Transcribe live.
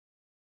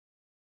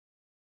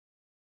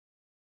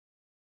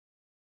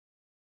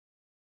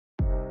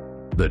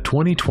The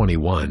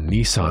 2021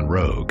 Nissan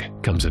Rogue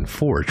comes in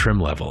 4 trim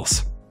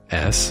levels: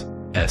 S,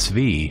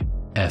 SV,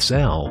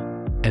 SL,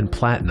 and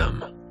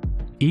Platinum.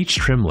 Each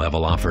trim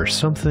level offers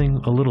something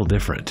a little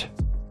different.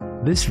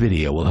 This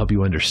video will help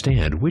you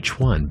understand which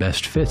one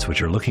best fits what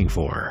you're looking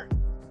for.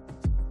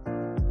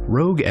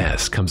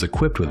 RogueS comes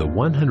equipped with a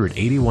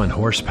 181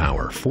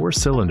 horsepower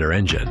 4-cylinder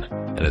engine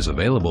and is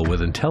available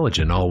with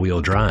intelligent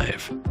all-wheel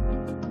drive.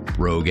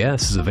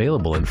 RogueS is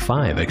available in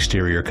 5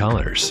 exterior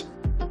colors.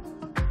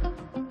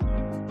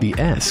 The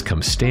S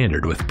comes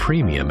standard with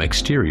premium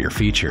exterior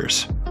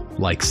features,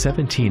 like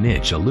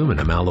 17-inch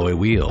aluminum alloy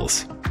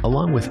wheels,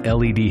 along with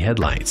LED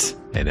headlights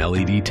and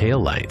LED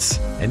taillights,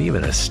 and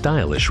even a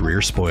stylish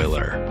rear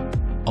spoiler.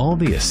 All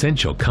the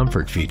essential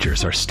comfort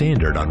features are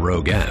standard on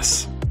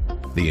RogueS.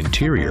 The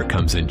interior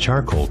comes in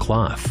charcoal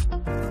cloth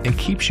and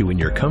keeps you in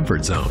your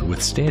comfort zone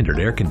with standard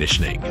air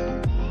conditioning.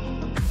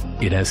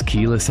 It has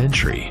keyless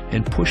entry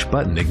and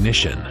push-button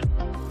ignition.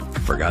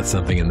 Forgot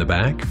something in the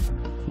back?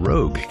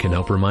 Rogue can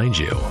help remind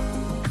you.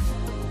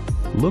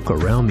 Look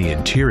around the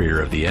interior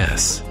of the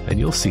S and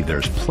you'll see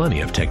there's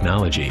plenty of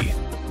technology.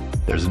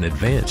 There's an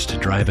advanced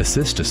drive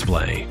assist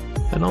display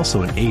and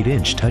also an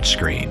 8-inch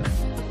touchscreen.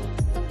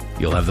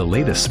 You'll have the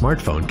latest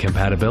smartphone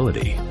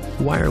compatibility,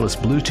 wireless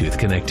Bluetooth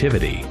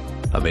connectivity,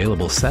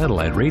 available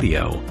satellite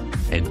radio,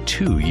 and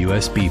 2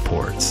 USB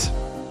ports.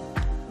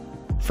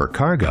 For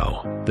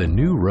cargo, the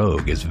new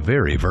Rogue is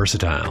very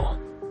versatile.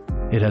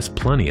 It has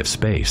plenty of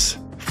space,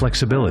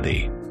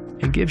 flexibility,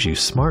 and gives you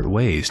smart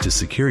ways to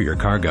secure your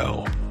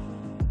cargo.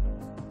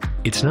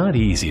 It's not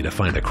easy to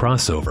find a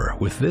crossover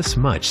with this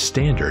much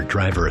standard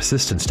driver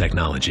assistance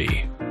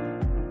technology.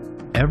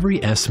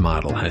 Every S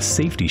model has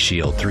Safety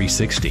Shield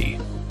 360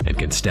 and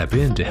can step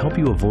in to help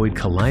you avoid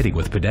colliding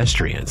with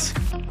pedestrians.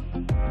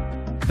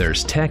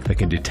 There's tech that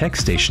can detect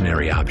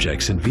stationary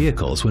objects in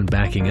vehicles when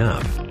backing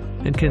up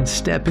and can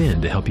step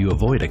in to help you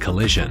avoid a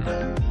collision.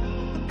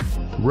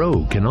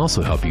 Rogue can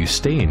also help you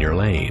stay in your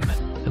lane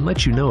and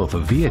let you know if a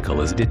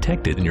vehicle is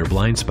detected in your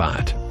blind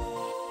spot.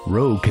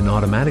 Rogue can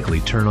automatically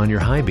turn on your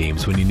high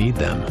beams when you need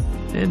them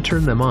and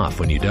turn them off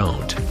when you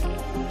don't.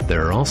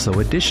 There are also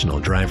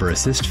additional driver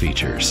assist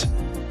features.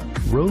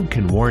 Rogue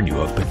can warn you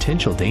of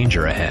potential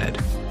danger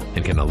ahead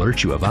and can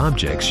alert you of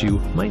objects you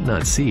might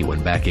not see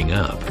when backing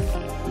up.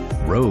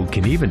 Rogue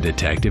can even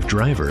detect if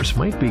drivers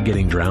might be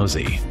getting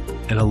drowsy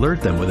and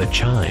alert them with a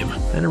chime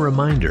and a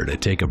reminder to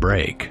take a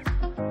break.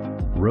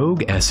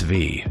 Rogue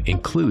SV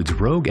includes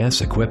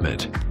RogueS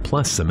equipment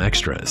plus some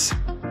extras.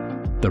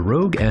 The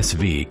Rogue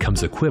SV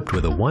comes equipped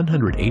with a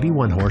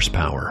 181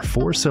 horsepower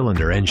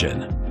 4-cylinder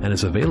engine and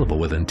is available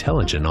with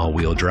intelligent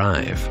all-wheel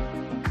drive.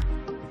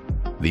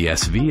 The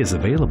SV is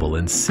available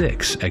in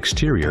 6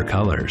 exterior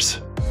colors.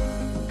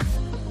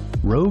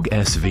 Rogue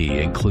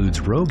SV includes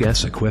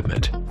RogueS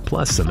equipment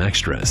plus some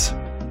extras.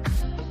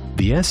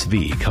 The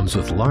SV comes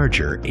with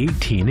larger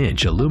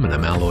 18-inch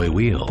aluminum alloy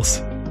wheels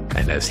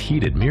and has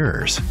heated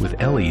mirrors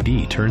with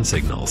LED turn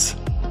signals.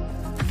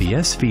 The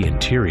SV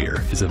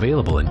interior is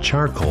available in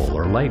charcoal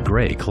or light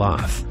gray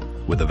cloth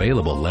with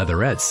available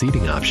leatherette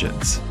seating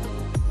options.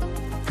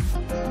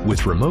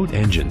 With remote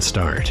engine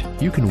start,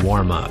 you can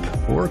warm up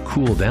or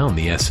cool down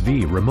the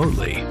SV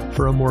remotely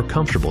for a more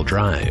comfortable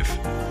drive.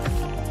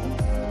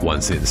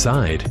 Once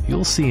inside,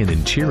 you'll see an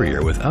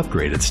interior with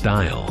upgraded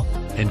style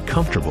and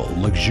comfortable,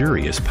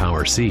 luxurious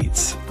power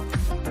seats.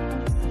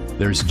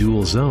 There's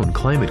dual zone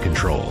climate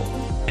control,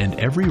 and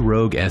every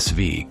Rogue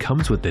SV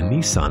comes with the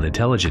Nissan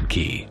Intelligent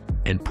Key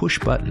and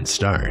push-button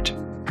start.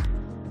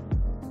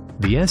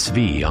 The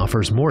SV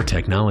offers more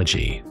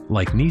technology,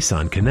 like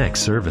NissanConnect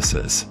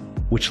services,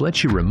 which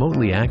lets you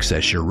remotely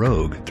access your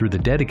Rogue through the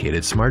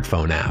dedicated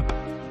smartphone app.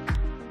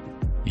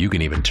 You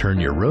can even turn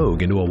your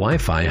Rogue into a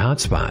Wi-Fi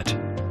hotspot.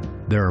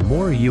 There are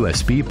more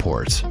USB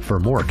ports for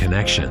more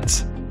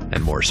connections,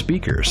 and more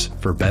speakers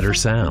for better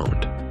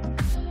sound.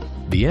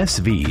 The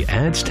SV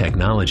adds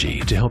technology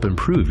to help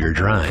improve your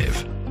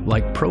drive,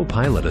 like Pro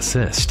Pilot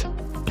Assist,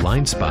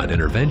 blind spot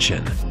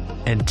intervention,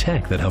 and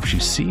tech that helps you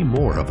see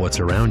more of what's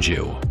around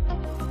you.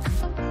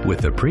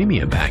 With the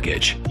premium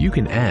package, you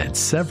can add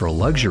several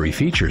luxury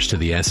features to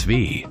the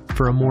SV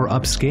for a more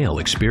upscale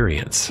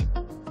experience.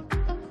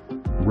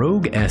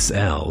 Rogue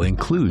SL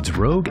includes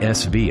Rogue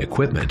SV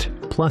equipment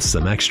plus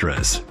some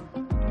extras.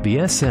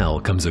 The SL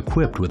comes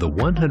equipped with a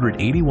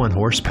 181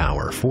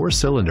 horsepower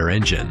 4-cylinder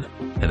engine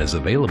and is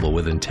available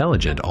with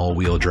intelligent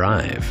all-wheel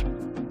drive.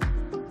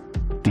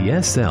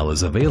 The SL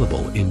is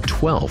available in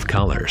 12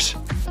 colors,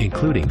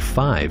 including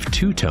 5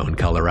 two-tone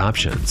color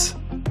options.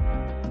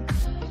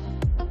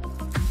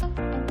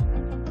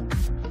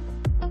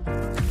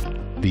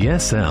 The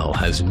SL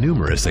has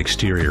numerous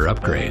exterior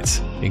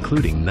upgrades,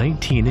 including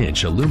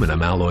 19-inch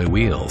aluminum alloy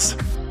wheels,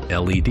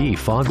 LED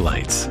fog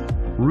lights,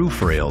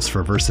 roof rails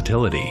for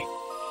versatility,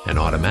 an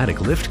automatic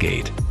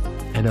liftgate,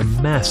 and a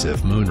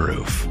massive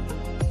moonroof.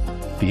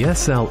 The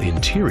SL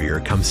interior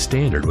comes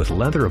standard with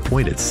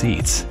leather-appointed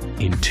seats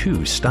in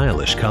 2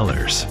 stylish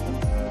colors.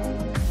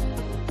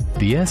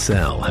 The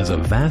SL has a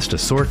vast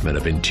assortment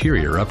of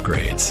interior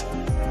upgrades.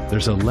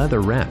 There's a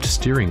leather-wrapped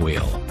steering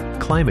wheel,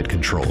 climate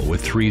control with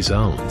 3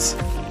 zones,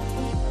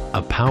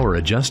 a power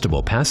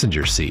adjustable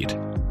passenger seat,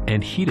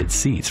 and heated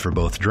seats for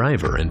both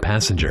driver and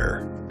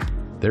passenger.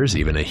 There's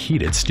even a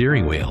heated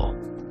steering wheel.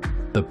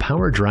 The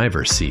power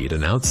driver seat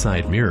and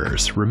outside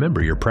mirrors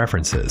remember your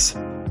preferences,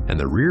 and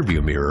the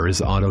rearview mirror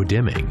is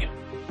auto-dimming.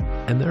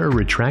 And there are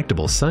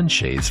retractable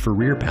sunshades for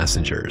rear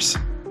passengers.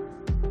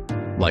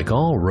 Like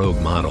all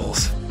Rogue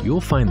models,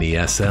 you'll find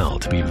the SL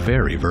to be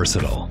very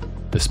versatile,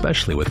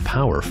 especially with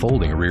power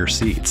folding rear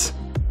seats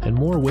and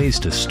more ways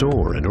to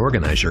store and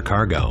organize your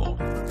cargo.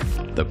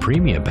 The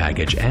premium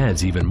package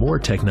adds even more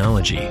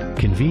technology,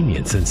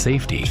 convenience, and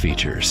safety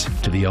features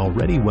to the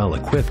already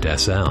well-equipped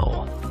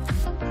SL.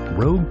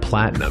 Rogue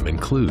Platinum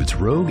includes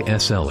Rogue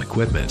SL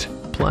equipment,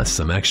 plus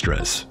some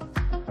extras.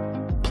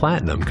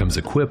 Platinum comes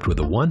equipped with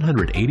a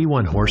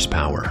 181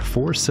 horsepower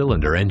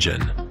 4-cylinder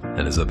engine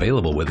and is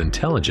available with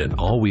intelligent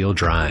all-wheel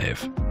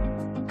drive.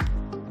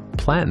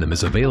 Platinum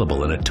is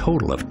available in a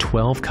total of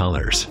 12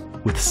 colors,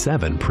 with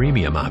 7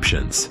 premium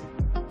options.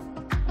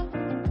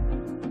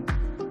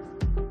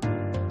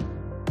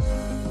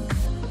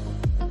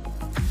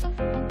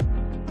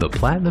 The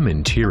Platinum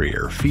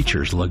interior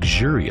features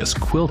luxurious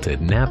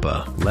quilted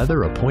Napa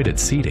leather-appointed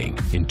seating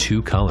in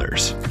 2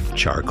 colors,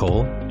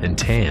 charcoal and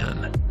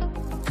tan.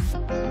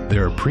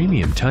 There are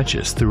premium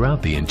touches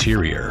throughout the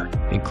interior,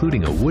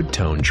 including a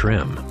wood-tone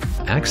trim,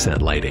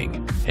 accent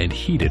lighting, and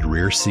heated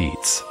rear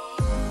seats.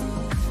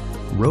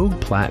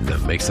 Rogue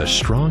Platinum makes a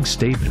strong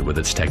statement with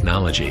its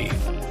technology,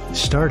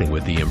 starting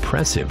with the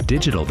impressive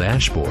digital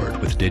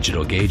dashboard with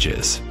digital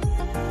gauges,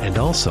 and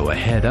also a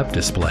head-up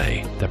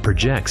display that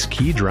projects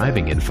key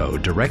driving info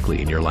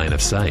directly in your line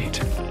of sight.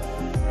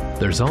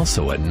 There's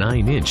also a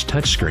 9-inch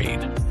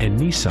touchscreen and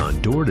Nissan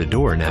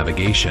door-to-door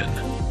navigation.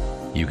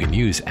 You can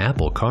use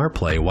Apple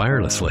CarPlay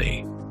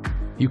wirelessly.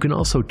 You can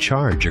also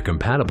charge your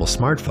compatible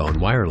smartphone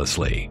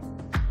wirelessly.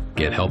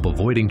 Get help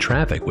avoiding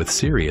traffic with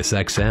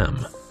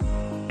SiriusXM.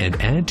 And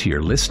add to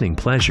your listening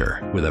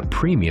pleasure with a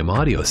premium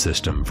audio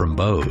system from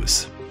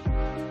Bose.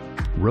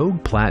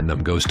 Rogue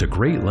Platinum goes to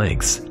great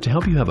lengths to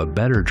help you have a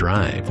better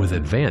drive with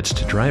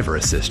advanced driver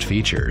assist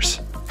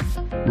features,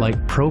 like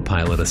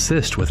ProPilot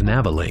Assist with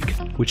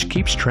Navilink, which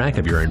keeps track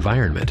of your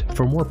environment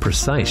for more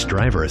precise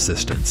driver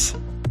assistance.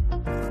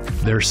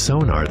 There's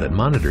sonar that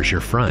monitors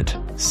your front,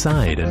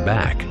 side, and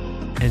back,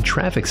 and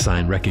traffic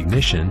sign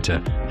recognition to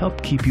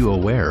help keep you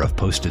aware of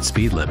posted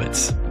speed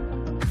limits.